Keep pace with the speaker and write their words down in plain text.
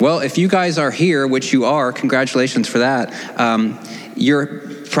Well, if you guys are here, which you are, congratulations for that. You're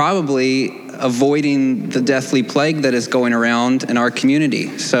probably avoiding the deathly plague that is going around in our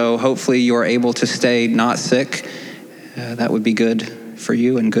community. So hopefully you're able to stay not sick. That would be good for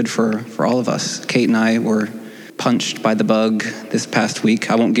you and good for all of us. Kate and I were punched by the bug this past week.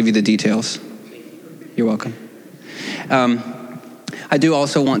 I won't give you the details. You're welcome. I do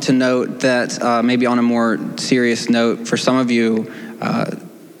also want to note that maybe on a more serious note, for some of you,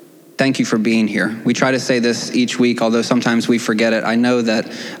 thank you for being here. We try to say this each week, although sometimes we forget it. I know that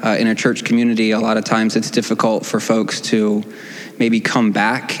in a church community, a lot of times it's difficult for folks to maybe come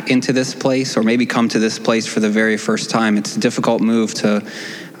back into this place or maybe come to this place for the very first time. It's a difficult move to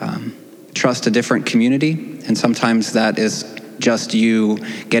trust a different community, and sometimes that is just you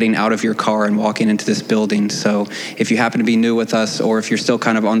getting out of your car and walking into this building. So if you happen to be new with us, or if you're still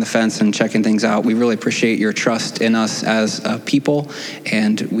kind of on the fence and checking things out, we really appreciate your trust in us as a people,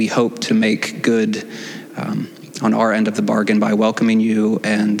 and we hope to make good on our end of the bargain by welcoming you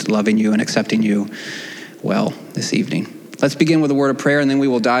and loving you and accepting you well this evening. Let's begin with a word of prayer, and then we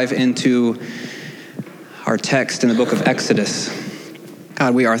will dive into our text in the book of Exodus.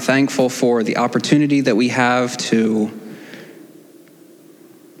 God, we are thankful for the opportunity that we have to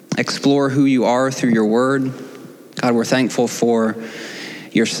explore who you are through your word. God, we're thankful for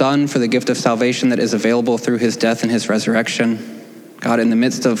your Son, for the gift of salvation that is available through his death and his resurrection. God, in the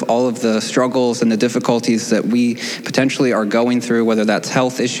midst of all of the struggles and the difficulties that we potentially are going through, whether that's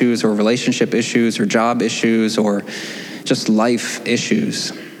health issues or relationship issues or job issues or just life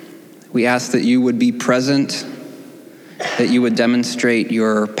issues, we ask that you would be present, that you would demonstrate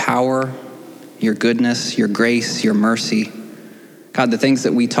your power, your goodness, your grace, your mercy. God, the things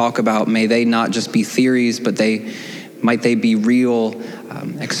that we talk about, may they not just be theories, but might they be real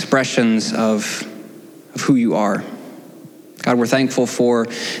expressions of who you are. God, we're thankful for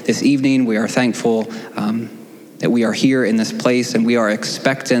this evening. We are thankful that we are here in this place, and we are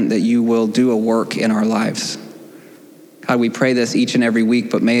expectant that you will do a work in our lives. God, we pray this each and every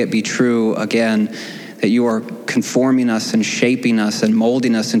week, but may it be true again that you are conforming us and shaping us and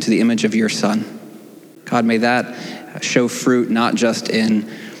molding us into the image of your Son. God, may that show fruit not just in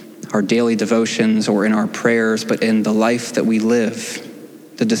our daily devotions or in our prayers, but in the life that we live,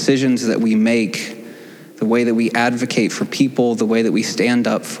 the decisions that we make, the way that we advocate for people, the way that we stand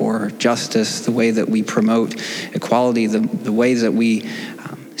up for justice, the way that we promote equality, the ways that we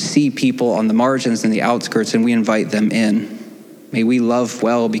see people on the margins and the outskirts and we invite them in. May we love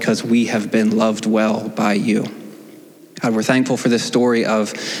well because we have been loved well by you. God, we're thankful for this story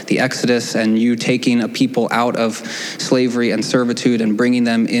of the Exodus and you taking a people out of slavery and servitude and bringing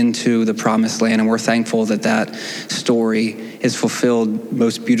them into the promised land. And we're thankful that that story is fulfilled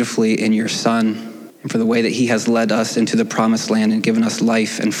most beautifully in your Son, and for the way that he has led us into the promised land and given us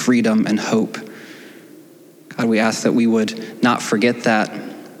life and freedom and hope. God, we ask that we would not forget that,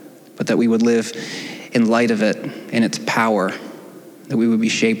 but that we would live in light of it, in its power, that we would be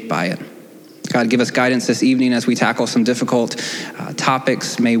shaped by it. God, give us guidance this evening as we tackle some difficult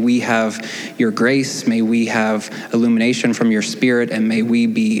topics. May we have your grace. May we have illumination from your Spirit, and may we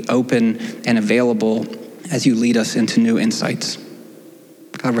be open and available as you lead us into new insights.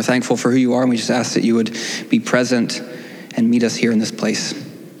 God, we're thankful for who you are, and we just ask that you would be present and meet us here in this place.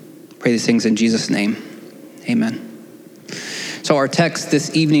 Pray these things in Jesus' name. Amen. So our text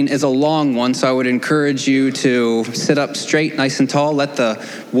this evening is a long one, so I would encourage you to sit up straight, nice and tall. Let the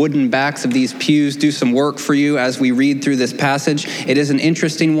wooden backs of these pews do some work for you as we read through this passage. It is an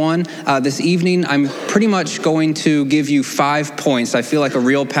interesting one. This evening, I'm pretty much going to give you 5 points. I feel like a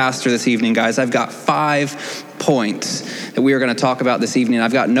real pastor this evening, guys. I've got 5 points that we are going to talk about this evening.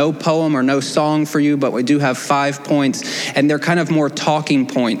 I've got no poem or no song for you, but we do have 5 points, and they're kind of more talking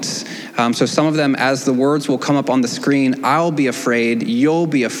points. So some of them, as the words will come up on the screen, I'll be afraid, you'll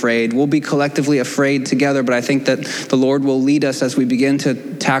be afraid, we'll be collectively afraid together, but I think that the Lord will lead us as we begin to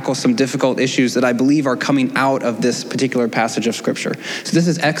tackle some difficult issues that I believe are coming out of this particular passage of Scripture. So this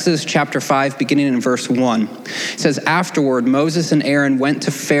is Exodus chapter 5, beginning in verse 1. It says, "Afterward, Moses and Aaron went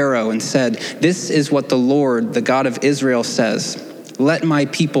to Pharaoh and said, 'This is what the Lord, the God of Israel, says. Let my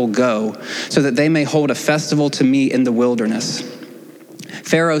people go, so that they may hold a festival to me in the wilderness.'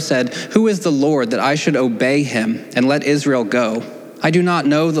 Pharaoh said, 'Who is the Lord that I should obey him and let Israel go? I do not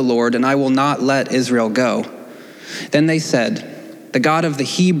know the Lord, and I will not let Israel go.' Then they said, 'The God of the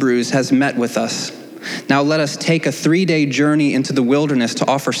Hebrews has met with us. Now let us take a 3-day journey into the wilderness to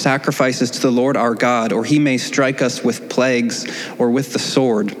offer sacrifices to the Lord our God, or he may strike us with plagues or with the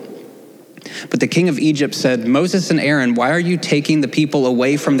sword.' But the king of Egypt said, 'Moses and Aaron, why are you taking the people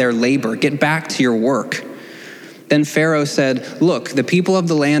away from their labor? Get back to your work.' Then Pharaoh said, "Look, the people of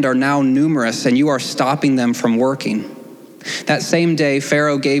the land are now numerous, and you are stopping them from working." That same day,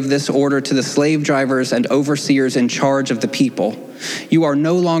 Pharaoh gave this order to the slave drivers and overseers in charge of the people: "You are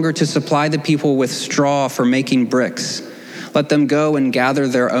no longer to supply the people with straw for making bricks. Let them go and gather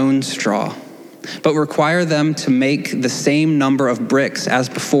their own straw. But require them to make the same number of bricks as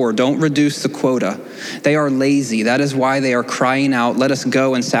before. Don't reduce the quota. They are lazy. That is why they are crying out, 'Let us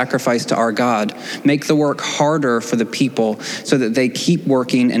go and sacrifice to our God.' Make the work harder for the people so that they keep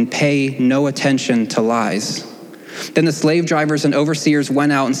working and pay no attention to lies." Then the slave drivers and overseers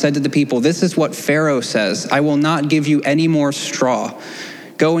went out and said to the people, "This is what Pharaoh says: I will not give you any more straw.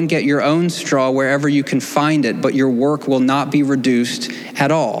 Go and get your own straw wherever you can find it, but your work will not be reduced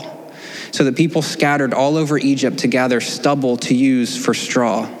at all." So the people scattered all over Egypt to gather stubble to use for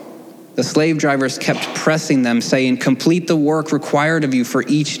straw. The slave drivers kept pressing them, saying, "Complete the work required of you for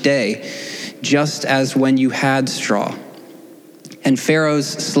each day, just as when you had straw." And Pharaoh's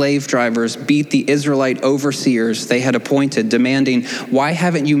slave drivers beat the Israelite overseers they had appointed, demanding, "Why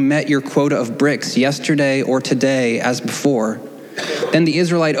haven't you met your quota of bricks yesterday or today as before?" Then the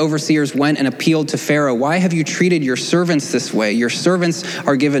Israelite overseers went and appealed to Pharaoh, "Why have you treated your servants this way? Your servants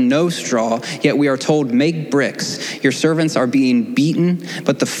are given no straw, yet we are told, 'Make bricks.' Your servants are being beaten,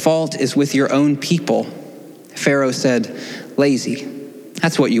 but the fault is with your own people." Pharaoh said, "Lazy.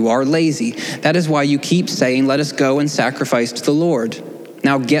 That's what you are, lazy. That is why you keep saying, 'Let us go and sacrifice to the Lord.'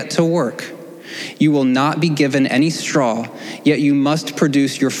 Now get to work. You will not be given any straw, yet you must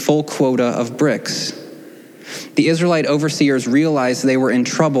produce your full quota of bricks." The Israelite overseers realized they were in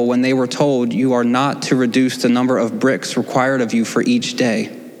trouble when they were told, "You are not to reduce the number of bricks required of you for each day."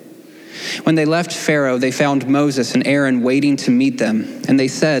 When they left Pharaoh, they found Moses and Aaron waiting to meet them, and they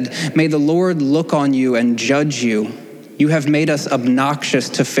said, "May the Lord look on you and judge you. You have made us obnoxious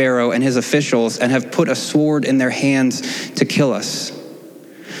to Pharaoh and his officials and have put a sword in their hands to kill us."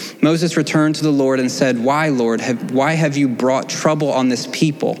 Moses returned to the Lord and said, "Why, Lord, why have you brought trouble on this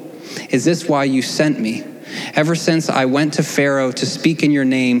people? Is this why you sent me? Ever since I went to Pharaoh to speak in your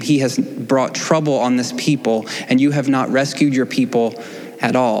name, he has brought trouble on this people, and you have not rescued your people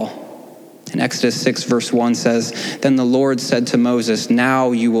at all." In Exodus 6, verse 1 says, "Then the Lord said to Moses,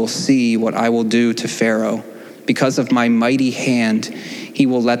 'Now you will see what I will do to Pharaoh. Because of my mighty hand, he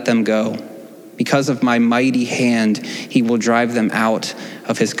will let them go. Because of my mighty hand, he will drive them out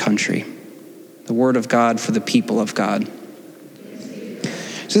of his country.'" The word of God for the people of God.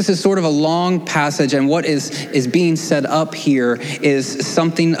 So this is sort of a long passage, and what is being set up here is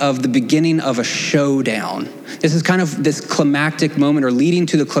something of the beginning of a showdown. This is kind of this climactic moment, or leading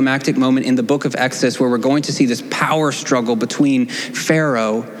to the climactic moment in the book of Exodus, where we're going to see this power struggle between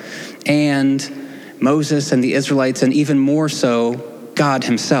Pharaoh and Moses and the Israelites, and even more so, God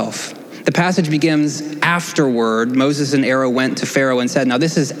himself. The passage begins afterward. Moses and Aaron went to Pharaoh and said, now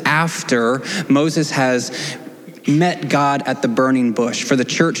this is after Moses has met God at the burning bush. For the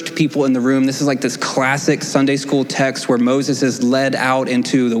churched people in the room, this is like this classic Sunday school text where Moses is led out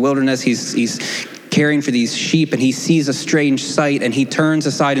into the wilderness. He's caring for these sheep, and he sees a strange sight, and he turns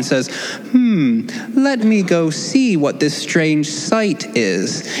aside and says, let me go see what this strange sight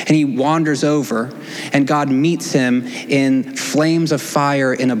is. And he wanders over, and God meets him in flames of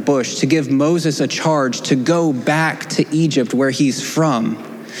fire in a bush to give Moses a charge to go back to Egypt, where he's from,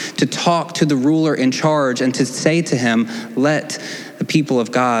 to talk to the ruler in charge and to say to him, let the people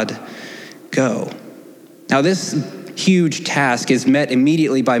of God go. Now this huge task is met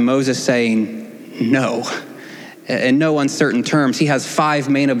immediately by Moses saying no, in no uncertain terms. He has 5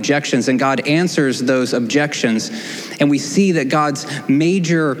 main objections, and God answers those objections. And we see that God's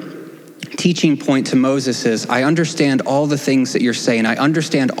major teaching point to Moses is, I understand all the things that you're saying. I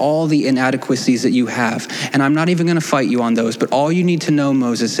understand all the inadequacies that you have. And I'm not even going to fight you on those. But all you need to know,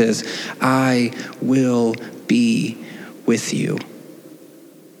 Moses, is I will be with you.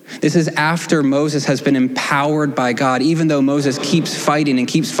 This is after Moses has been empowered by God. Even though Moses keeps fighting and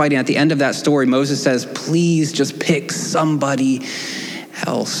keeps fighting, at the end of that story, Moses says, please just pick somebody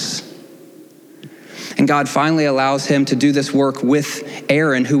else. And God finally allows him to do this work with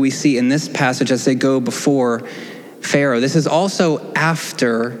Aaron, who we see in this passage as they go before Pharaoh. This is also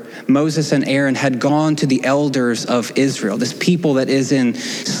after Moses and Aaron had gone to the elders of Israel, this people that is in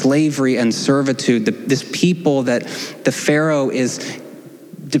slavery and servitude, this people that the Pharaoh is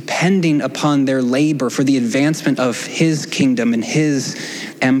depending upon their labor for the advancement of his kingdom and his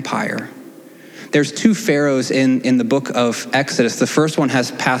empire. There's two pharaohs in the book of Exodus. The first one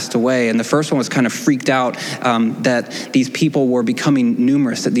has passed away, and the first one was kind of freaked out that these people were becoming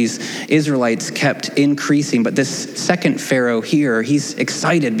numerous, that these Israelites kept increasing. But this second pharaoh here, he's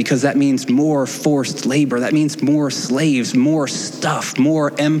excited because that means more forced labor. That means more slaves, more stuff,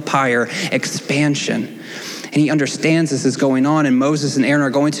 more empire expansion. And he understands this is going on, and Moses and Aaron are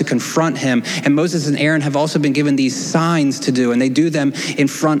going to confront him. And Moses and Aaron have also been given these signs to do, and they do them in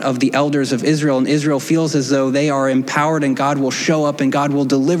front of the elders of Israel. And Israel feels as though they are empowered, and God will show up, and God will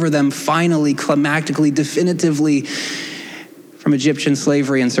deliver them finally, climactically, definitively from Egyptian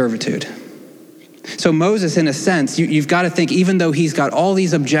slavery and servitude. So Moses, in a sense, you've got to think, even though he's got all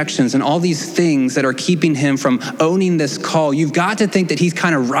these objections and all these things that are keeping him from owning this call, you've got to think that he's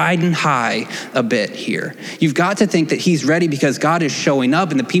kind of riding high a bit here. You've got to think that he's ready because God is showing up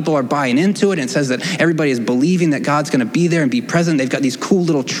and the people are buying into it. And it says that everybody is believing that God's going to be there and be present. They've got these cool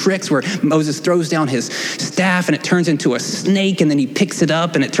little tricks where Moses throws down his staff and it turns into a snake, and then he picks it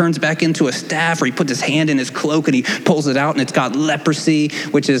up and it turns back into a staff, or he puts his hand in his cloak and he pulls it out and it's got leprosy,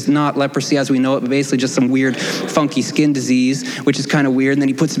 which is not leprosy as we know it, but basically just some weird funky skin disease, which is kind of weird. And then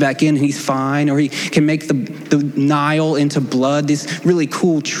he puts it back in and he's fine. Or he can make the Nile into blood. These really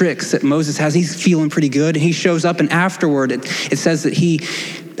cool tricks that Moses has. He's feeling pretty good. And he shows up, and afterward it says that he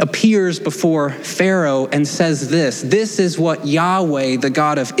appears before Pharaoh and says this is what Yahweh, the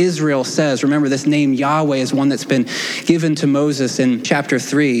God of Israel, says. Remember, this name Yahweh is one that's been given to Moses in chapter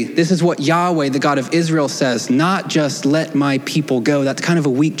 3. This is what Yahweh, the God of Israel, says, not just let my people go. That's kind of a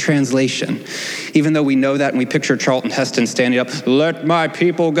weak translation. Even though we know that and we picture Charlton Heston standing up, let my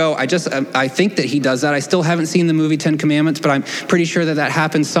people go. I think that he does that. I still haven't seen the movie 10 Commandments, but I'm pretty sure that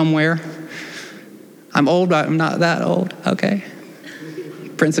happens somewhere. I'm old, but I'm not that old. Okay.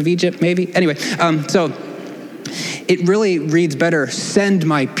 Prince of Egypt, maybe. Anyway, so it really reads better, send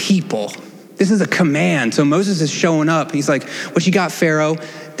my people. This is a command. So Moses is showing up. He's like, what you got, Pharaoh?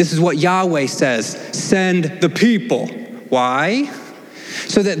 This is what Yahweh says, send the people. Why?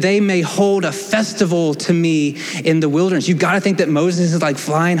 So that they may hold a festival to me in the wilderness. You've got to think that Moses is like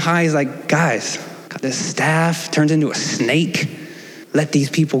flying high. He's like, guys, got this staff, turns into a snake. Let these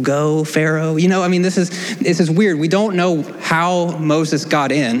people go, Pharaoh. This is weird. We don't know how Moses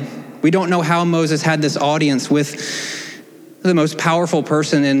got in. We don't know how Moses had this audience with the most powerful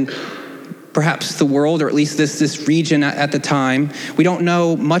person in perhaps the world, or at least this region at the time. We don't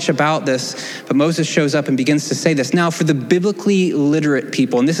know much about this, but Moses shows up and begins to say this. Now, for the biblically literate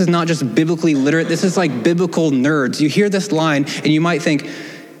people, and this is not just biblically literate, this is like biblical nerds. You hear this line and you might think,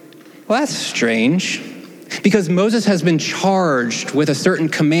 well, that's strange. Because Moses has been charged with a certain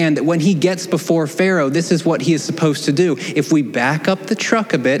command that when he gets before Pharaoh, this is what he is supposed to do. If we back up the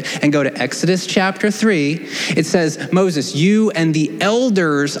truck a bit and go to Exodus chapter 3, it says, Moses, you and the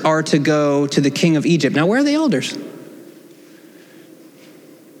elders are to go to the king of Egypt. Now, where are the elders?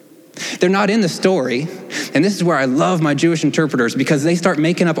 They're not in the story. And this is where I love my Jewish interpreters, because they start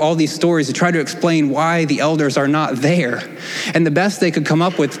making up all these stories to try to explain why the elders are not there. And the best they could come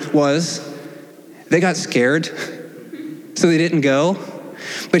up with was, they got scared, so they didn't go.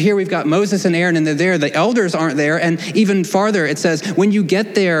 But here we've got Moses and Aaron, and they're there. The elders aren't there. And even farther, it says, when you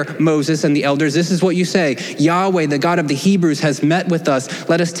get there, Moses and the elders, this is what you say. Yahweh, the God of the Hebrews, has met with us.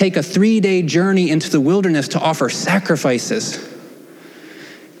 Let us take a 3-day journey into the wilderness to offer sacrifices.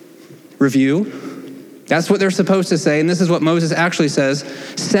 Review. That's what they're supposed to say. And this is what Moses actually says.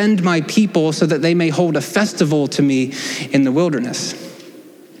 Send my people so that they may hold a festival to me in the wilderness.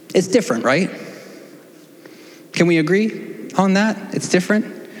 It's different, right? Can we agree on that? It's different.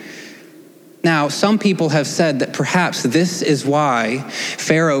 Now, some people have said that perhaps this is why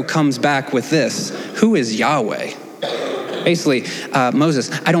Pharaoh comes back with this. Who is Yahweh? Basically, Moses,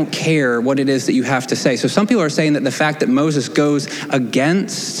 I don't care what it is that you have to say. So some people are saying that the fact that Moses goes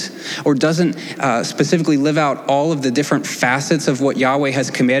against or doesn't specifically live out all of the different facets of what Yahweh has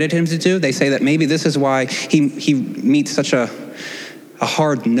commanded him to do, they say that maybe this is why he meets such a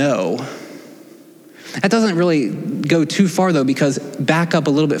hard no. That doesn't really go too far, though, because back up a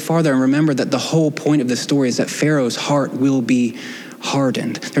little bit farther and remember that the whole point of this story is that Pharaoh's heart will be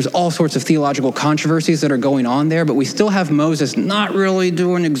hardened. There's all sorts of theological controversies that are going on there, but we still have Moses not really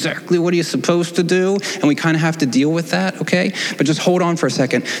doing exactly what he's supposed to do, and we kind of have to deal with that, okay? But just hold on for a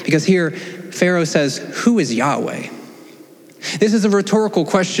second, because here Pharaoh says, who is Yahweh? This is a rhetorical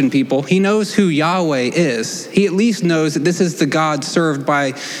question, people. He knows who Yahweh is. He at least knows that this is the God served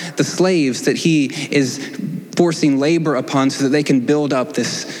by the slaves that he is forcing labor upon so that they can build up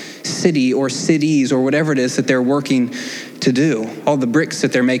this city or cities or whatever it is that they're working to do. All the bricks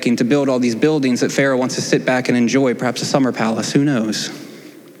that they're making to build all these buildings that Pharaoh wants to sit back and enjoy, perhaps a summer palace, who knows?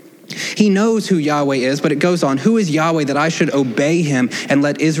 He knows who Yahweh is, but it goes on, who is Yahweh that I should obey him and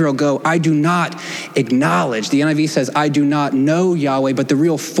let Israel go? I do not acknowledge. The NIV says, I do not know Yahweh, but the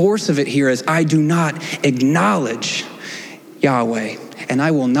real force of it here is, I do not acknowledge Yahweh, and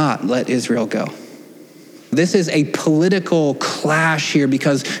I will not let Israel go. This is a political clash here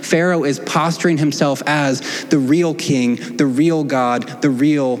because Pharaoh is posturing himself as the real king, the real God, the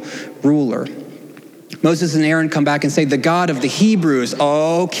real ruler. Moses and Aaron come back and say, the God of the Hebrews.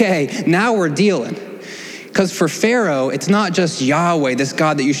 Okay, now we're dealing. Because for Pharaoh, it's not just Yahweh, this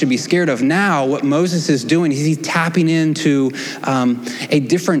God that you should be scared of. Now, what Moses is doing is he's tapping into a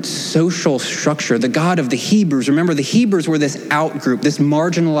different social structure. The God of the Hebrews. Remember, the Hebrews were this out-group, this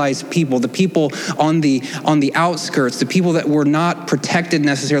marginalized people, the people on the outskirts, the people that were not protected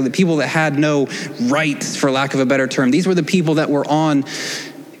necessarily, the people that had no rights, for lack of a better term. These were the people that were on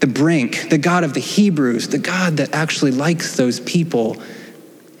the brink. The God of the Hebrews, the God that actually likes those people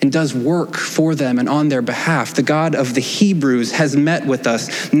and does work for them and on their behalf. The God of the Hebrews has met with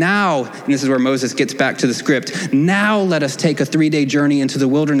us. Now, and this is where Moses gets back to the script, now let us take a 3-day journey into the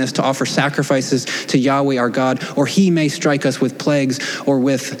wilderness to offer sacrifices to Yahweh our God, or he may strike us with plagues or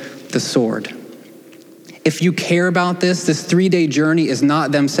with the sword. If you care about this 3-day journey is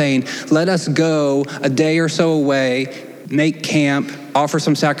not them saying, let us go a day or so away, make camp, offer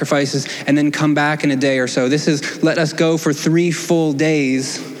some sacrifices, and then come back in a day or so. This is, let us go for 3 full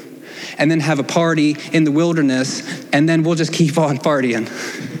days and then have a party in the wilderness, and then we'll just keep on partying.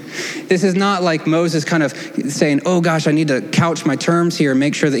 This is not like Moses kind of saying, oh gosh, I need to couch my terms here and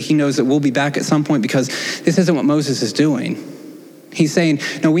make sure that he knows that we'll be back at some point, because this isn't what Moses is doing. He's saying,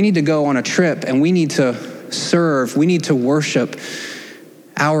 no, we need to go on a trip and we need to serve, we need to worship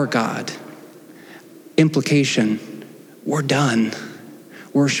our God. Implication, we're done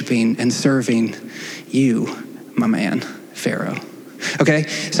worshiping and serving you, my man, Pharaoh. Okay,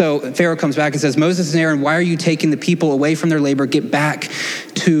 so Pharaoh comes back and says, Moses and Aaron, why are you taking the people away from their labor? Get back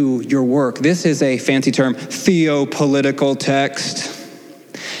to your work. This is a fancy term, theopolitical text.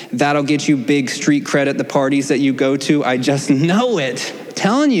 That'll get you big street cred at the parties that you go to. I just know it. I'm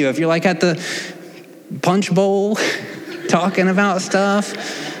telling you, if you're like at the punch bowl talking about stuff,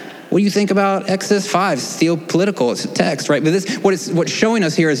 what do you think about Exodus 5? It's theopolitical, it's a text, right? But what's showing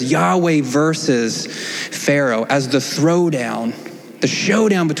us here is Yahweh versus Pharaoh as the throwdown, the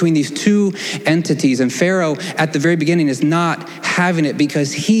showdown between these two entities. And Pharaoh at the very beginning is not having it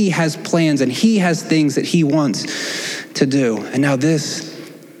because he has plans and he has things that he wants to do. And now this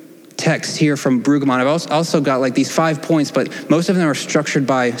text here from Brueggemann, I've also got like these 5 points, but most of them are structured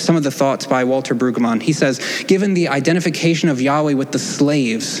by some of the thoughts by Walter Brueggemann. He says, given the identification of Yahweh with the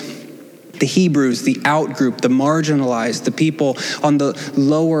slaves, the Hebrews, the out-group, the marginalized, the people on the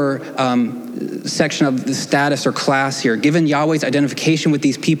lower section of the status or class here, given Yahweh's identification with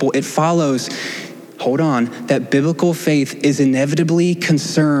these people, it follows, hold on, that biblical faith is inevitably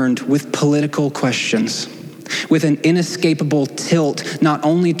concerned with political questions, with an inescapable tilt not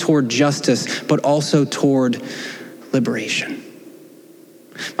only toward justice, but also toward liberation.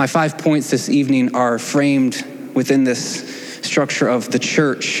 My 5 points this evening are framed within this structure of the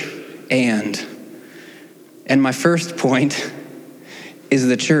church and my first point is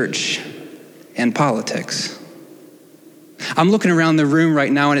the church and politics. I'm looking around the room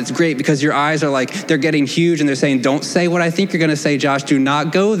right now and it's great because your eyes are like, they're getting huge and they're saying, don't say what I think you're gonna say, Josh. Do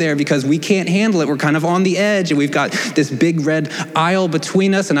not go there because we can't handle it. We're kind of on the edge and we've got this big red aisle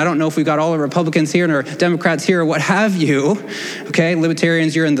between us. And I don't know if we've got all the Republicans here and our Democrats here or what have you. Okay,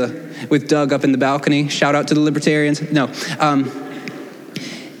 libertarians, you're with Doug up in the balcony. Shout out to the libertarians. No.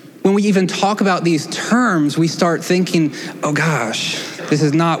 When we even talk about these terms, we start thinking, oh gosh, this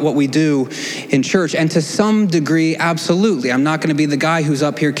is not what we do in church. And to some degree, absolutely. I'm not going to be the guy who's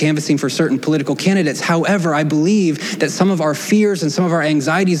up here canvassing for certain political candidates. However, I believe that some of our fears and some of our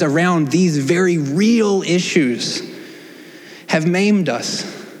anxieties around these very real issues have maimed us,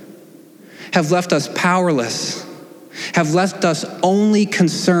 have left us powerless, have left us only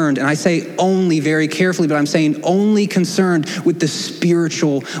concerned, and I say only very carefully, but I'm saying only concerned with the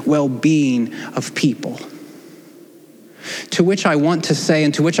spiritual well-being of people. To which I want to say,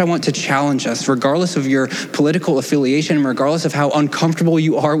 and to which I want to challenge us, regardless of your political affiliation, and regardless of how uncomfortable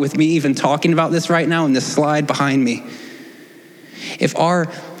you are with me even talking about this right now in this slide behind me, if our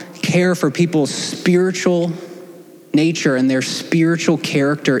care for people's spiritual nature and their spiritual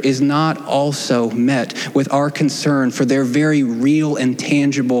character is not also met with our concern for their very real and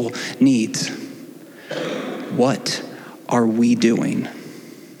tangible needs, what are we doing?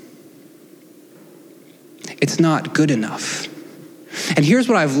 It's not good enough. And here's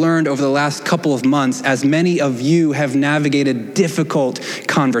what I've learned over the last couple of months as many of you have navigated difficult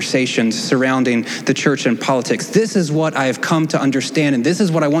conversations surrounding the church and politics. This is what I have come to understand, and this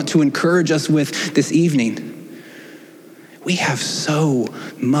is what I want to encourage us with this evening. We have so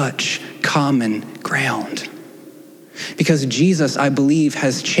much common ground. Because Jesus, I believe,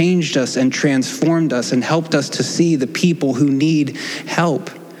 has changed us and transformed us and helped us to see the people who need help.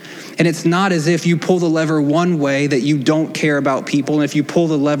 And it's not as if you pull the lever one way that you don't care about people, and if you pull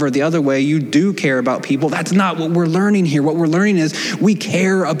the lever the other way, you do care about people. That's not what we're learning here. What we're learning is we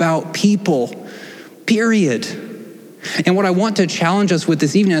care about people, period. And what I want to challenge us with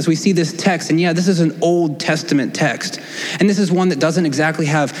this evening as we see this text, and yeah, this is an Old Testament text, and this is one that doesn't exactly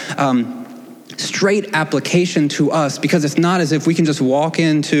have straight application to us, because it's not as if we can just walk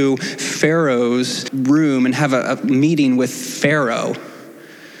into Pharaoh's room and have a meeting with Pharaoh.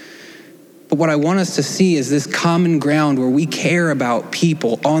 But what I want us to see is this common ground where we care about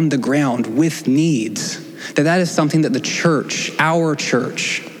people on the ground with needs. That is something that the church, our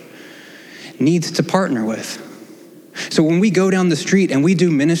church, needs to partner with. So when we go down the street and we do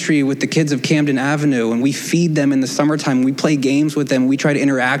ministry with the kids of Camden Avenue and we feed them in the summertime, we play games with them, we try to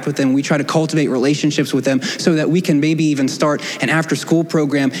interact with them, we try to cultivate relationships with them so that we can maybe even start an after-school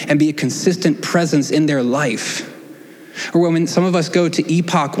program and be a consistent presence in their life. Or when some of us go to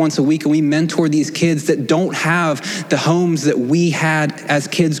Epoch once a week and we mentor these kids that don't have the homes that we had as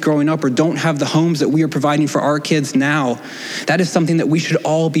kids growing up, or don't have the homes that we are providing for our kids now, that is something that we should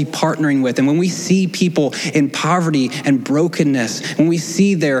all be partnering with. And when we see people in poverty and brokenness, when we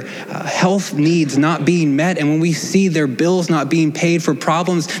see their health needs not being met, and when we see their bills not being paid for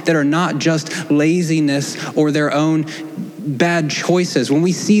problems that are not just laziness or their own bad choices, when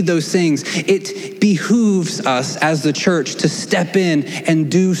we see those things, it behooves us as the church to step in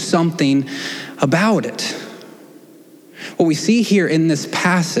and do something about it. What we see here in this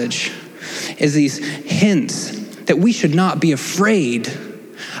passage is these hints that we should not be afraid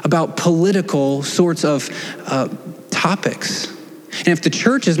about political sorts of topics. And if the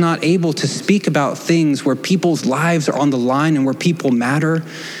church is not able to speak about things where people's lives are on the line and where people matter,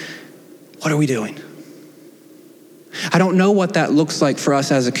 what are we doing? I don't know what that looks like for us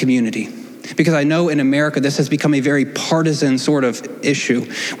as a community, because I know in America this has become a very partisan sort of issue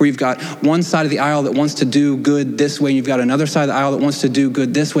where you've got one side of the aisle that wants to do good this way, and you've got another side of the aisle that wants to do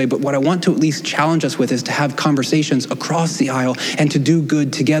good this way. But what I want to at least challenge us with is to have conversations across the aisle and to do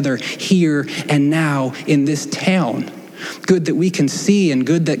good together here and now in this town. Good that we can see and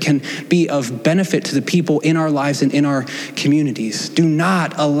good that can be of benefit to the people in our lives and in our communities. Do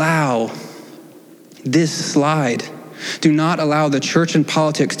not allow this slide. Do not allow the church and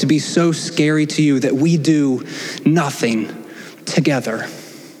politics to be so scary to you that we do nothing together.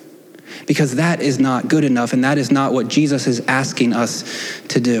 Because that is not good enough, and that is not what Jesus is asking us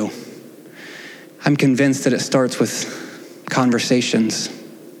to do. I'm convinced that it starts with conversations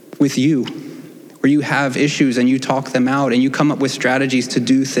with you, where you have issues and you talk them out and you come up with strategies to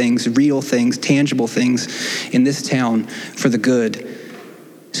do things, real things, tangible things in this town for the good,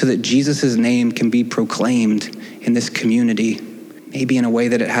 so that Jesus' name can be proclaimed in this community, maybe in a way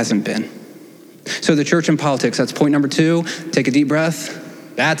that it hasn't been. So the church and politics, that's point number 2. Take a deep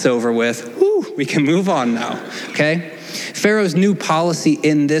breath. That's over with. Whew, we can move on now, okay? Pharaoh's new policy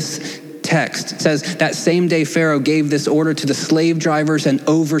in this text says that same day Pharaoh gave this order to the slave drivers and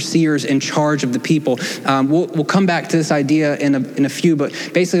overseers in charge of the people. We'll come back to this idea in a few, but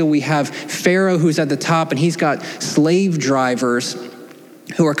basically we have Pharaoh who's at the top, and he's got slave drivers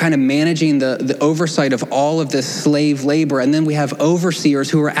who are kind of managing the oversight of all of this slave labor. And then we have overseers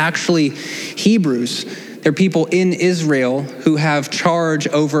who are actually Hebrews. They're people in Israel who have charge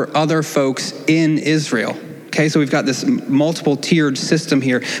over other folks in Israel. Okay, so we've got this multiple tiered system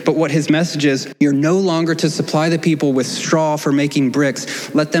here. But what his message is, you're no longer to supply the people with straw for making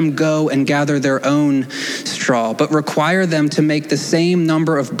bricks. Let them go and gather their own straw, but require them to make the same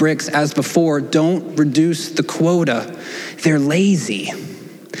number of bricks as before. Don't reduce the quota. They're lazy.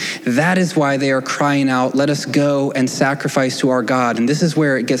 That is why they are crying out, let us go and sacrifice to our God. And this is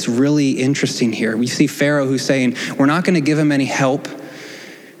where it gets really interesting here. We see Pharaoh who's saying, we're not going to give them any help.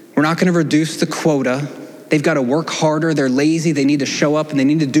 We're not going to reduce the quota. They've got to work harder. They're lazy. They need to show up and they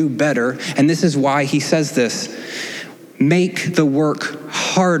need to do better. And this is why he says this. Make the work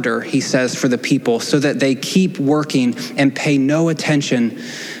harder, he says, for the people so that they keep working and pay no attention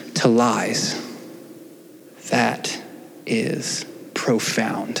to lies. That is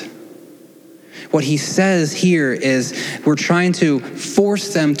profound. What he says here is we're trying to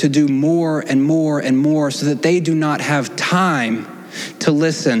force them to do more and more and more so that they do not have time to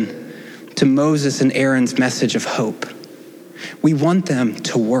listen to Moses and Aaron's message of hope. We want them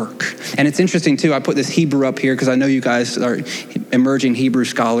to work. And it's interesting too, I put this Hebrew up here because I know you guys are emerging Hebrew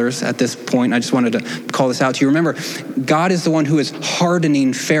scholars at this point. I just wanted to call this out to you. Remember, God is the one who is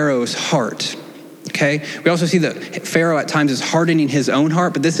hardening Pharaoh's heart. Okay? We also see that Pharaoh at times is hardening his own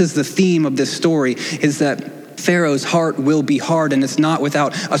heart, but this is the theme of this story, is that Pharaoh's heart will be hard, and it's not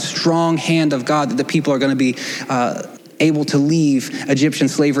without a strong hand of God that the people are going to be able to leave Egyptian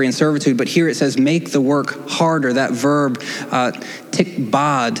slavery and servitude. But here it says, make the work harder. That verb,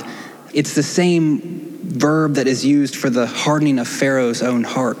 tikbad, it's the same verb that is used for the hardening of Pharaoh's own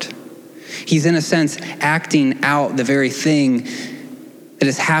heart. He's in a sense acting out the very thing that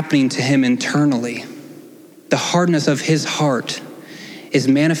is happening to him internally. The hardness of his heart is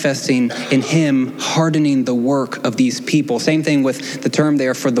manifesting in him hardening the work of these people. Same thing with the term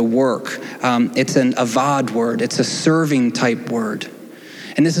there for the work. It's an avad word. It's a serving type word.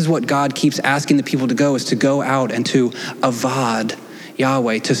 And this is what God keeps asking the people to go, is to go out and to avad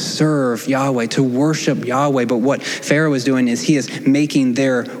Yahweh, to serve Yahweh, to worship Yahweh. But what Pharaoh is doing is he is making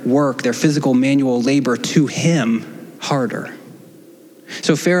their work, their physical manual labor to him harder.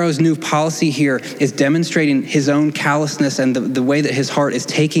 So Pharaoh's new policy here is demonstrating his own callousness and the way that his heart is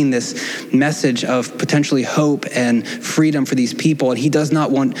taking this message of potentially hope and freedom for these people. And he does not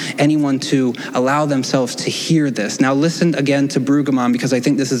want anyone to allow themselves to hear this. Now listen again to Brueggemann, because I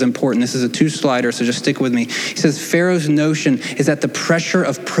think this is important. This is a 2-slider, so just stick with me. He says, Pharaoh's notion is that the pressure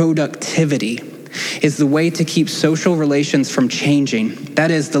of productivity is the way to keep social relations from changing. That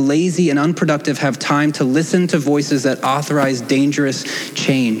is, the lazy and unproductive have time to listen to voices that authorize dangerous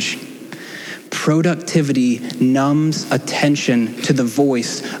change. Productivity numbs attention to the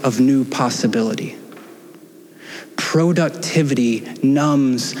voice of new possibility. Productivity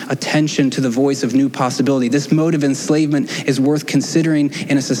numbs attention to the voice of new possibility. This mode of enslavement is worth considering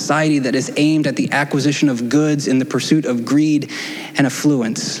in a society that is aimed at the acquisition of goods in the pursuit of greed and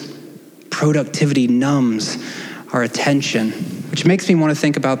affluence. Productivity numbs our attention, which makes me want to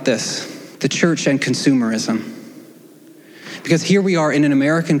think about this, the church and consumerism. Because here we are in an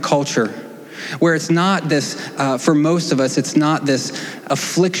American culture where it's not this, for most of us, it's not this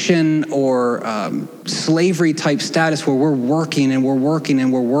affliction or slavery type status where we're working and we're working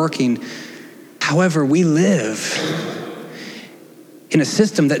and we're working. However, we live in a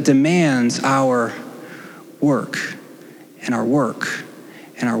system that demands our work and our work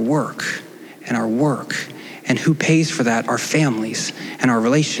and our work and our work. And who pays for that? Our families and our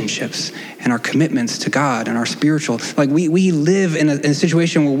relationships and our commitments to God and our spiritual. Like we live in a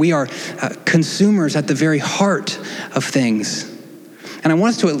situation where we are consumers at the very heart of things. And I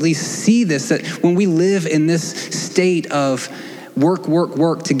want us to at least see this, that when we live in this state of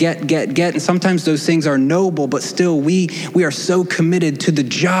work to get, and sometimes those things are noble, but still we are so committed to the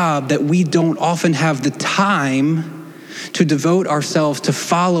job that we don't often have the time to devote ourselves to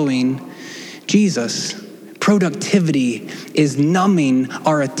following Jesus. Productivity is numbing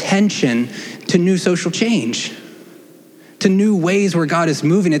our attention to new social change, to new ways where God is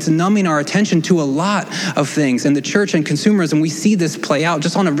moving. It's numbing our attention to a lot of things. And the church and consumerism, we see this play out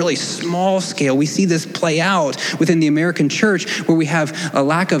just on a really small scale. We see this play out within the American church, where we have a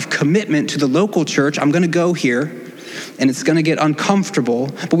lack of commitment to the local church. I'm going to go here, and it's going to get uncomfortable,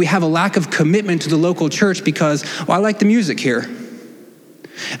 but we have a lack of commitment to the local church because, well, I like the music here.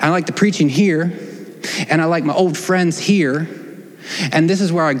 I like the preaching here, and I like my old friends here, and this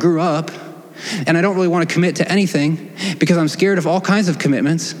is where I grew up, and I don't really want to commit to anything because I'm scared of all kinds of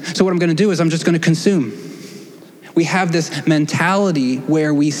commitments. So what I'm going to do is I'm just going to consume. We have this mentality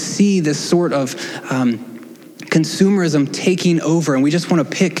where we see this sort of consumerism taking over, and we just want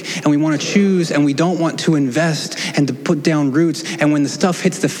to pick and we want to choose, and we don't want to invest and to put down roots. And when the stuff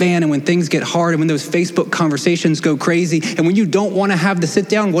hits the fan and when things get hard and when those Facebook conversations go crazy and when you don't want to have the sit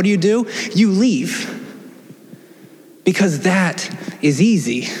down, what do? You leave. Because that is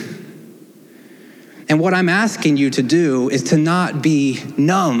easy. And what I'm asking you to do is to not be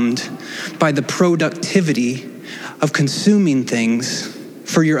numbed by the productivity of consuming things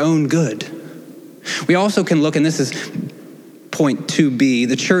for your own good. We also can look, and this is point 2b,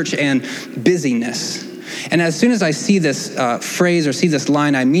 the church and busyness. And as soon as I see this phrase or see this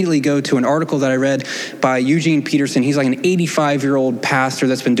line, I immediately go to an article that I read by Eugene Peterson. He's like an 85-year-old pastor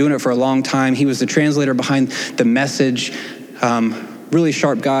that's been doing it for a long time. He was the translator behind The Message. Really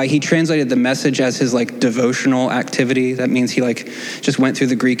sharp guy. He translated The Message as his like devotional activity. That means he like just went through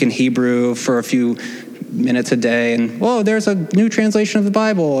the Greek and Hebrew for a few minutes a day, and whoa, there's a new translation of the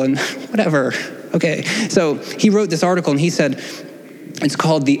Bible and whatever. Okay, so he wrote this article and he said, it's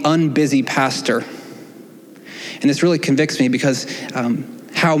called The Unbusy Pastor. And this really convicts me because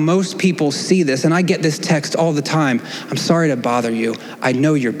how most people see this, and I get this text all the time. I'm sorry to bother you. I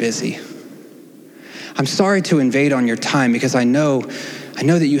know you're busy. I'm sorry to invade on your time because I know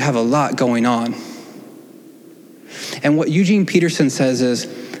that you have a lot going on. And what Eugene Peterson says is,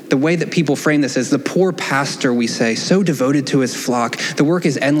 the way that people frame this is the poor pastor, we say, so devoted to his flock. The work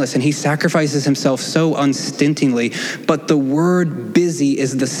is endless and he sacrifices himself so unstintingly. But the word busy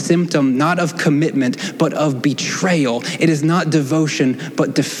is the symptom not of commitment, but of betrayal. It is not devotion,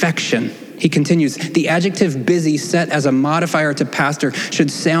 but defection. He continues, the adjective busy set as a modifier to pastor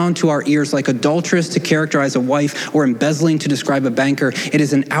should sound to our ears like adulterous to characterize a wife or embezzling to describe a banker. It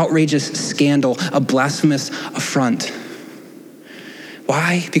is an outrageous scandal, a blasphemous affront.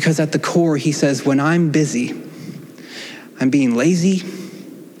 Why? Because at the core, he says, when I'm busy, I'm being lazy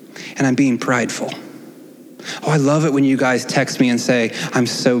and I'm being prideful. Oh, I love it when you guys text me and say, I'm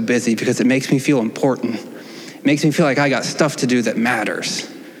so busy, because it makes me feel important. It makes me feel like I got stuff to do that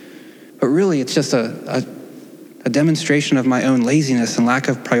matters. But really, it's just a demonstration of my own laziness and lack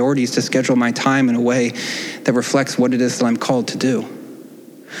of priorities to schedule my time in a way that reflects what it is that I'm called to do.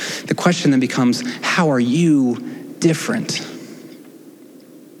 The question then becomes, how are you different?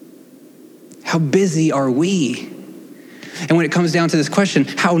 How busy are we? And when it comes down to this question,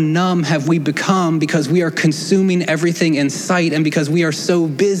 how numb have we become because we are consuming everything in sight and because we are so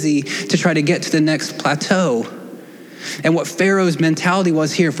busy to try to get to the next plateau? And what Pharaoh's mentality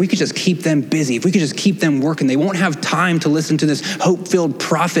was here, if we could just keep them busy, if we could just keep them working, they won't have time to listen to this hope-filled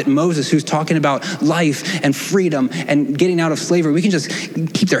prophet Moses who's talking about life and freedom and getting out of slavery. We can just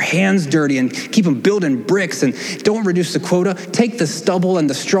keep their hands dirty and keep them building bricks and don't reduce the quota. Take the stubble and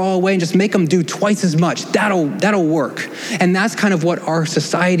the straw away and just make them do twice as much. That'll work. And that's kind of what our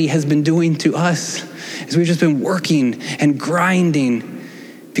society has been doing to us, is we've just been working and grinding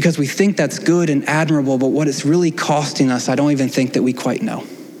because we think that's good and admirable, but what it's really costing us, I don't even think that we quite know.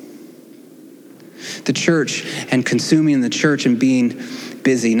 The church and consuming the church and being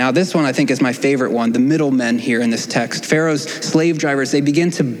busy. Now, this one I think is my favorite one, the middlemen here in this text. Pharaoh's slave drivers, they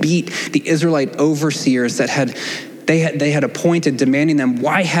begin to beat the Israelite overseers that they had appointed, demanding them,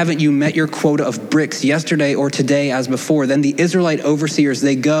 why haven't you met your quota of bricks yesterday or today as before? Then the Israelite overseers,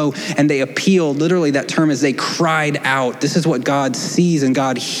 they go and they appeal. Literally, that term is they cried out. This is what God sees and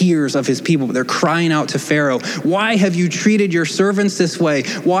God hears of his people. They're crying out to Pharaoh, why have you treated your servants this way?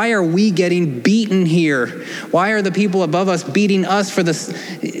 Why are we getting beaten here? Why are the people above us beating us for this?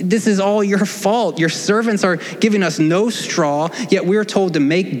 This is all your fault. Your servants are giving us no straw, yet we're told to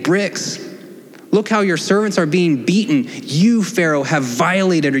make bricks. Look how your servants are being beaten. You, Pharaoh, have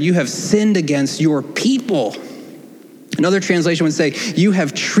violated or you have sinned against your people. Another translation would say, you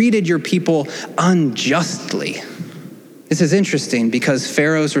have treated your people unjustly. This is interesting because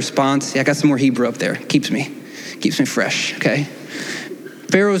Pharaoh's response, I got some more Hebrew up there, keeps me fresh, okay?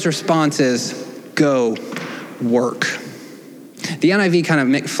 Pharaoh's response is, go work. The NIV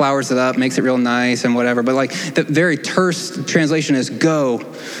kind of flowers it up, makes it real nice and whatever, but like the very terse translation is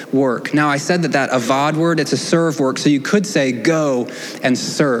go work. Now I said that avad word, it's a serve work, so you could say go and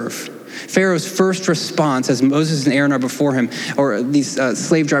serve. Pharaoh's first response as Moses and Aaron are before him, or these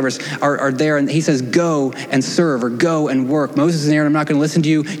slave drivers are there, and he says, go and serve, or go and work. Moses and Aaron, I'm not going to listen to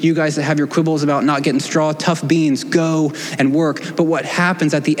you. You guys that have your quibbles about not getting straw, tough beans, go and work. But what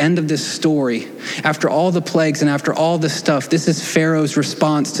happens at the end of this story, after all the plagues and after all this stuff, this is Pharaoh's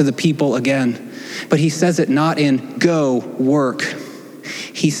response to the people again. But he says it not in go work.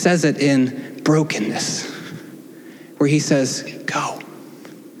 He says it in brokenness, where he says, go.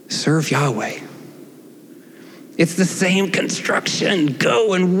 Serve Yahweh. It's the same construction.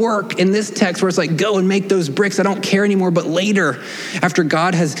 Go and work in this text where it's like, go and make those bricks. I don't care anymore. But later, after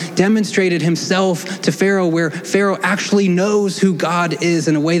God has demonstrated himself to Pharaoh, where Pharaoh actually knows who God is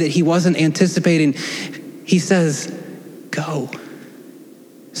in a way that he wasn't anticipating, he says, go.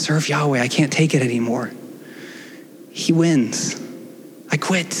 Serve Yahweh. I can't take it anymore. He wins. I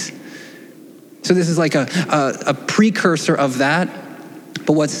quit. So this is like a precursor of that.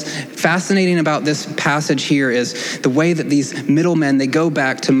 But what's fascinating about this passage here is the way that these middlemen, they go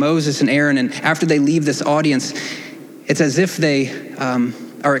back to Moses and Aaron, and after they leave this audience, it's as if they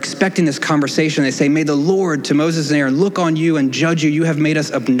are expecting this conversation. They say, may the Lord, to Moses and Aaron, look on you and judge you. You have made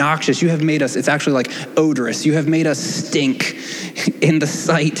us obnoxious. You have made us, it's actually like odorous. You have made us stink in the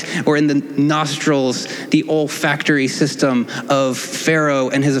sight or in the nostrils, the olfactory system of Pharaoh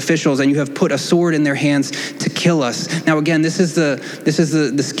and his officials, and you have put a sword in their hands to kill us. Now, again, this is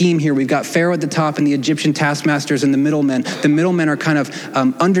the scheme here. We've got Pharaoh at the top and the Egyptian taskmasters and the middlemen. The middlemen are kind of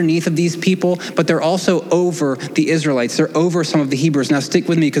underneath of these people, but they're also over the Israelites. They're over some of the Hebrews. Now, stick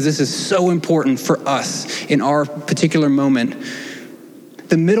with me because this is so important for us in our particular moment.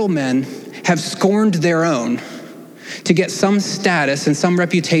 the middlemen have scorned their own to get some status and some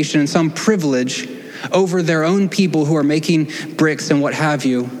reputation and some privilege over their own people who are making bricks and what have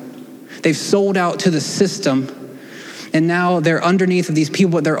you. They've sold out to the system, and now they're underneath of these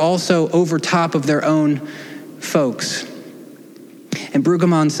people, but they're also over top of their own folks. And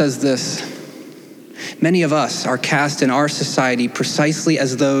Brueggemann says this: many of us are cast in our society precisely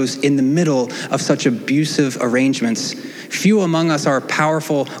as those in the middle of such abusive arrangements. Few among us are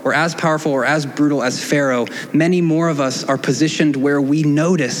powerful or as brutal as Pharaoh. Many more of us are positioned where we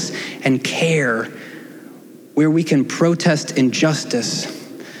notice and care, where we can protest injustice,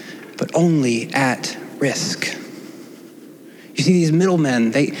 but only at risk. You see, these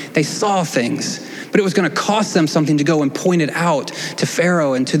middlemen, they saw things, but it was going to cost them something to go and point it out to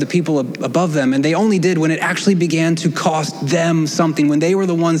Pharaoh and to the people above them. And they only did when it actually began to cost them something, when they were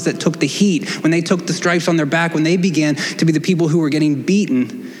the ones that took the heat, when they took the stripes on their back, when they began to be the people who were getting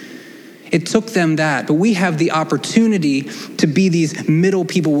beaten. It took them that. But we have the opportunity to be these middle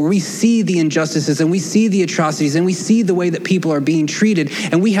people where we see the injustices and we see the atrocities and we see the way that people are being treated.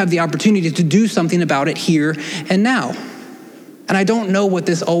 And we have the opportunity to do something about it here and now. And I don't know what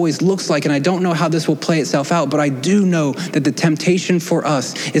this always looks like, and I don't know how this will play itself out, but I do know that the temptation for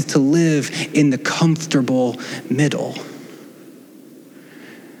us is to live in the comfortable middle,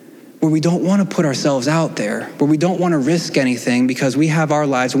 where we don't want to put ourselves out there, where we don't want to risk anything because we have our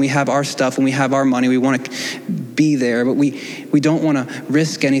lives and we have our stuff and we have our money. We want to be there, but we don't want to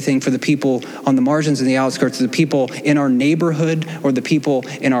risk anything for the people on the margins and the outskirts, the people in our neighborhood or the people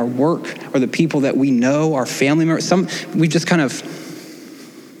in our work or the people that we know, our family members. We just kind of,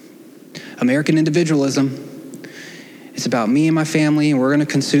 American individualism. It's about me and my family, and we're going to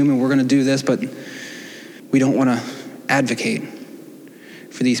consume and we're going to do this, but we don't want to advocate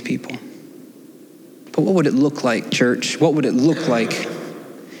for these people. But what would it look like, church? What would it look like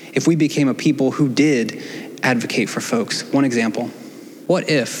if we became a people who did advocate for folks? One example. What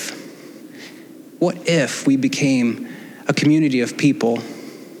if we became a community of people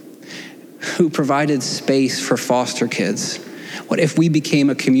who provided space for foster kids? What if we became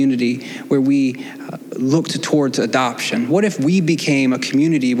a community where we looked towards adoption? What if we became a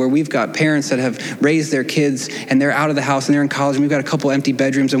community where we've got parents that have raised their kids and they're out of the house and they're in college and we've got a couple empty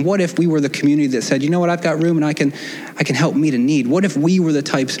bedrooms? And what if we were the community that said, you know what, I've got room and I can help meet a need? What if we were the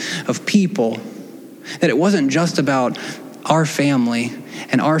types of people that it wasn't just about our family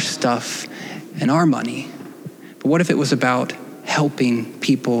and our stuff and our money, but what if it was about helping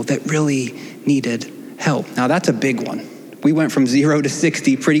people that really needed help? Now that's a big one. We went from 0 to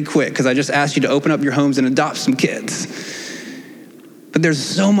 60 pretty quick because I just asked you to open up your homes and adopt some kids. But there's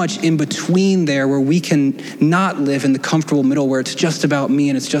so much in between there where we can not live in the comfortable middle where it's just about me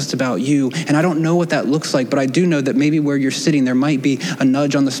and it's just about you. And I don't know what that looks like, but I do know that maybe where you're sitting, there might be a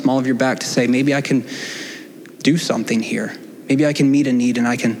nudge on the small of your back to say, maybe I can do something here. Maybe I can meet a need and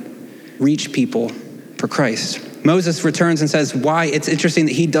I can reach people for Christ. Moses returns and says why it's interesting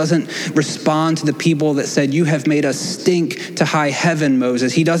that he doesn't respond to the people that said, you have made us stink to high heaven,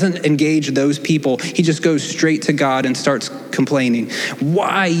 Moses. He doesn't engage those people. He just goes straight to God and starts complaining.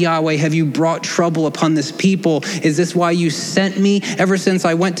 Why, Yahweh, have you brought trouble upon this people? Is this why you sent me? Ever since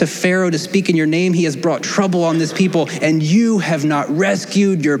I went to Pharaoh to speak in your name, he has brought trouble on this people, and you have not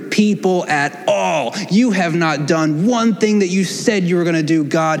rescued your people at all. You have not done one thing that you said you were going to do,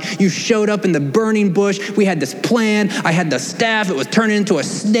 God. You showed up in the burning bush. We had this plan. I had the staff. It was turned into a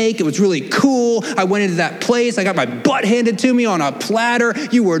snake. It was really cool. I went into that place. I got my butt handed to me on a platter.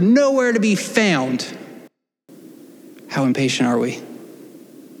 You were nowhere to be found. How impatient are we?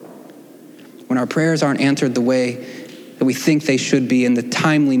 When our prayers aren't answered the way that we think they should be in the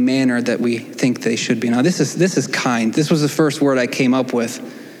timely manner that we think they should be. Now, this is kind. This was the first word I came up with.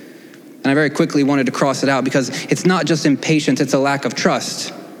 And I very quickly wanted to cross it out because it's not just impatience, it's a lack of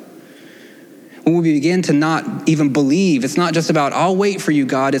trust. When we begin to not even believe, it's not just about, I'll wait for you,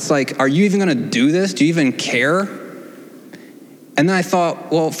 God. It's like, are you even going to do this? Do you even care? And then I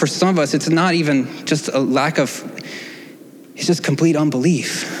thought, well, for some of us, it's not even just a lack of, it's just complete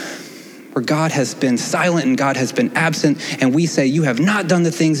unbelief, where God has been silent and God has been absent, and we say, you have not done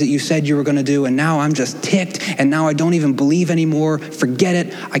the things that you said you were going to do, and now I'm just ticked, and now I don't even believe anymore. Forget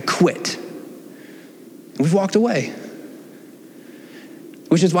it. I quit. And we've walked away.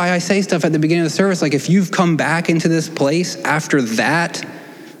 Which is why I say stuff at the beginning of the service, like if you've come back into this place after that,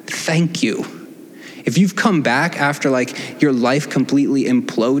 thank you. If you've come back after like your life completely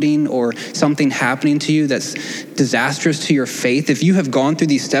imploding or something happening to you that's disastrous to your faith, if you have gone through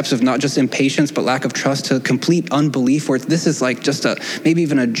these steps of not just impatience but lack of trust to complete unbelief, where this is like just maybe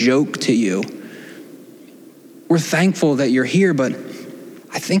even a joke to you, we're thankful that you're here, but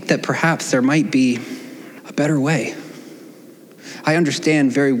I think that perhaps there might be a better way. I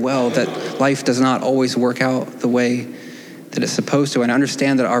understand very well that life does not always work out the way that it's supposed to, and I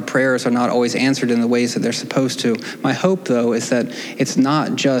understand that our prayers are not always answered in the ways that they're supposed to. My hope, though, is that it's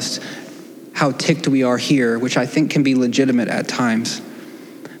not just how ticked we are here, which I think can be legitimate at times.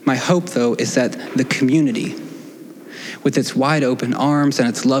 My hope, though, is that the community, with its wide open arms and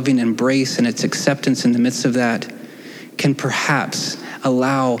its loving embrace and its acceptance in the midst of that, can perhaps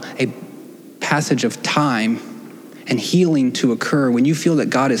allow a passage of time and healing to occur when you feel that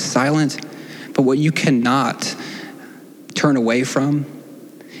God is silent, but what you cannot turn away from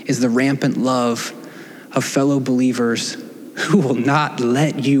is the rampant love of fellow believers who will not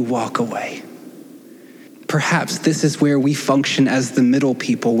let you walk away. Perhaps this is where we function as the middle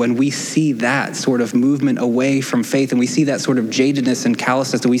people when we see that sort of movement away from faith and we see that sort of jadedness and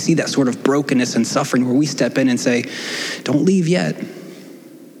callousness and we see that sort of brokenness and suffering where we step in and say, don't leave yet.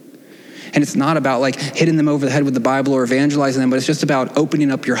 And it's not about like hitting them over the head with the Bible or evangelizing them, but it's just about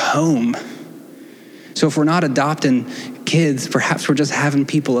opening up your home. So if we're not adopting kids, perhaps we're just having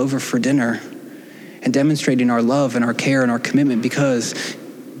people over for dinner and demonstrating our love and our care and our commitment because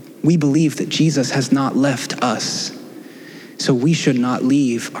we believe that Jesus has not left us. So we should not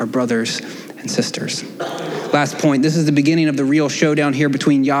leave our brothers and sisters. Last point, this is the beginning of the real showdown here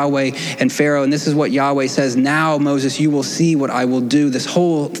between Yahweh and Pharaoh. And this is what Yahweh says, now, Moses, you will see what I will do. This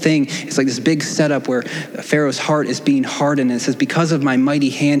whole thing is like this big setup where Pharaoh's heart is being hardened. And it says, because of my mighty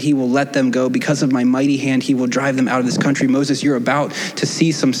hand, he will let them go. Because of my mighty hand, he will drive them out of this country. Moses, you're about to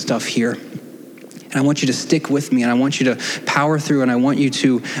see some stuff here. And I want you to stick with me, and I want you to power through, and I want you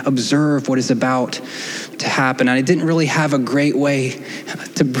to observe what is about to happen. And I didn't really have a great way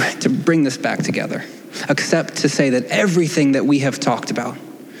to bring this back together, except to say that everything that we have talked about,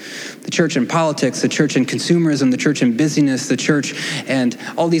 the church in politics, the church in consumerism, the church in busyness, the church and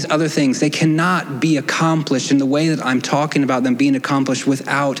all these other things, they cannot be accomplished in the way that I'm talking about them being accomplished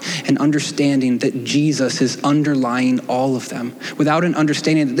without an understanding that Jesus is underlying all of them, without an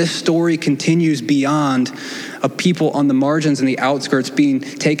understanding that this story continues beyond a people on the margins and the outskirts being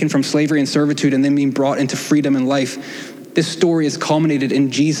taken from slavery and servitude and then being brought into freedom and life. This story is culminated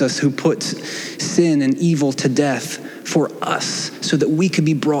in Jesus, who puts sin and evil to death for us so that we could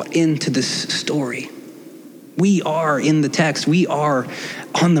be brought into this story. We are in the text. We are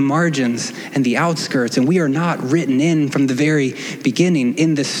on the margins and the outskirts, and we are not written in from the very beginning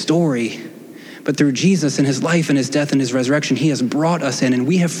in this story. But through Jesus and his life and his death and his resurrection, he has brought us in, and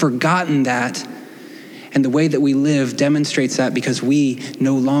we have forgotten that. And the way that we live demonstrates that because we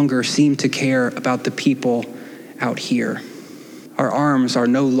no longer seem to care about the people out here. Our arms are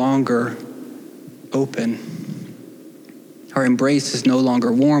no longer open. Our embrace is no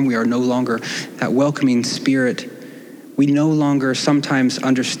longer warm. We are no longer that welcoming spirit. We no longer sometimes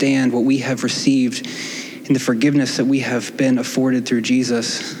understand what we have received in the forgiveness that we have been afforded through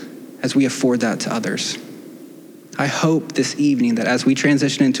Jesus as we afford that to others. I hope this evening that as we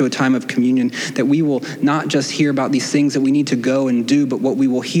transition into a time of communion, that we will not just hear about these things that we need to go and do, but what we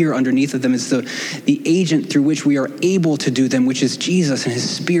will hear underneath of them is the agent through which we are able to do them, which is Jesus and his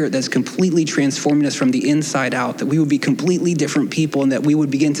spirit that's completely transforming us from the inside out, that we would be completely different people and that we would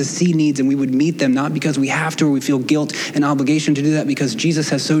begin to see needs and we would meet them, not because we have to or we feel guilt and obligation to do that, because Jesus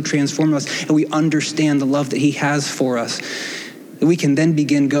has so transformed us and we understand the love that he has for us. We can then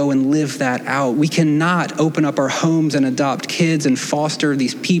go and live that out. We cannot open up our homes and adopt kids and foster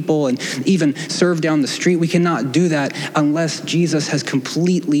these people and even serve down the street. We cannot do that unless Jesus has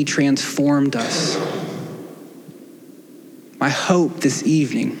completely transformed us. My hope this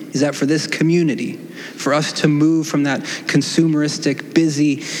evening is that for this community, for us to move from that consumeristic,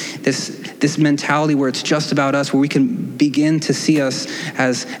 busy, this mentality where it's just about us, where we can begin to see us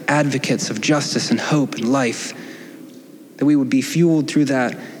as advocates of justice and hope and life, that we would be fueled through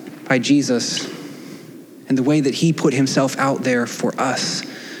that by Jesus and the way that he put himself out there for us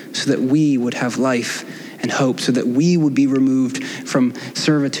so that we would have life and hope, so that we would be removed from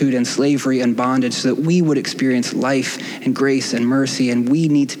servitude and slavery and bondage, so that we would experience life and grace and mercy. And we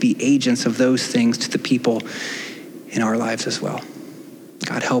need to be agents of those things to the people in our lives as well.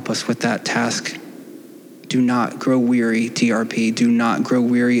 God, help us with that task. Do not grow weary, TRP. Do not grow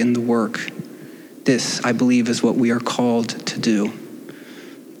weary in the work. This, I believe, is what we are called to do,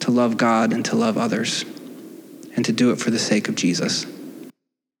 to love God and to love others, and to do it for the sake of Jesus.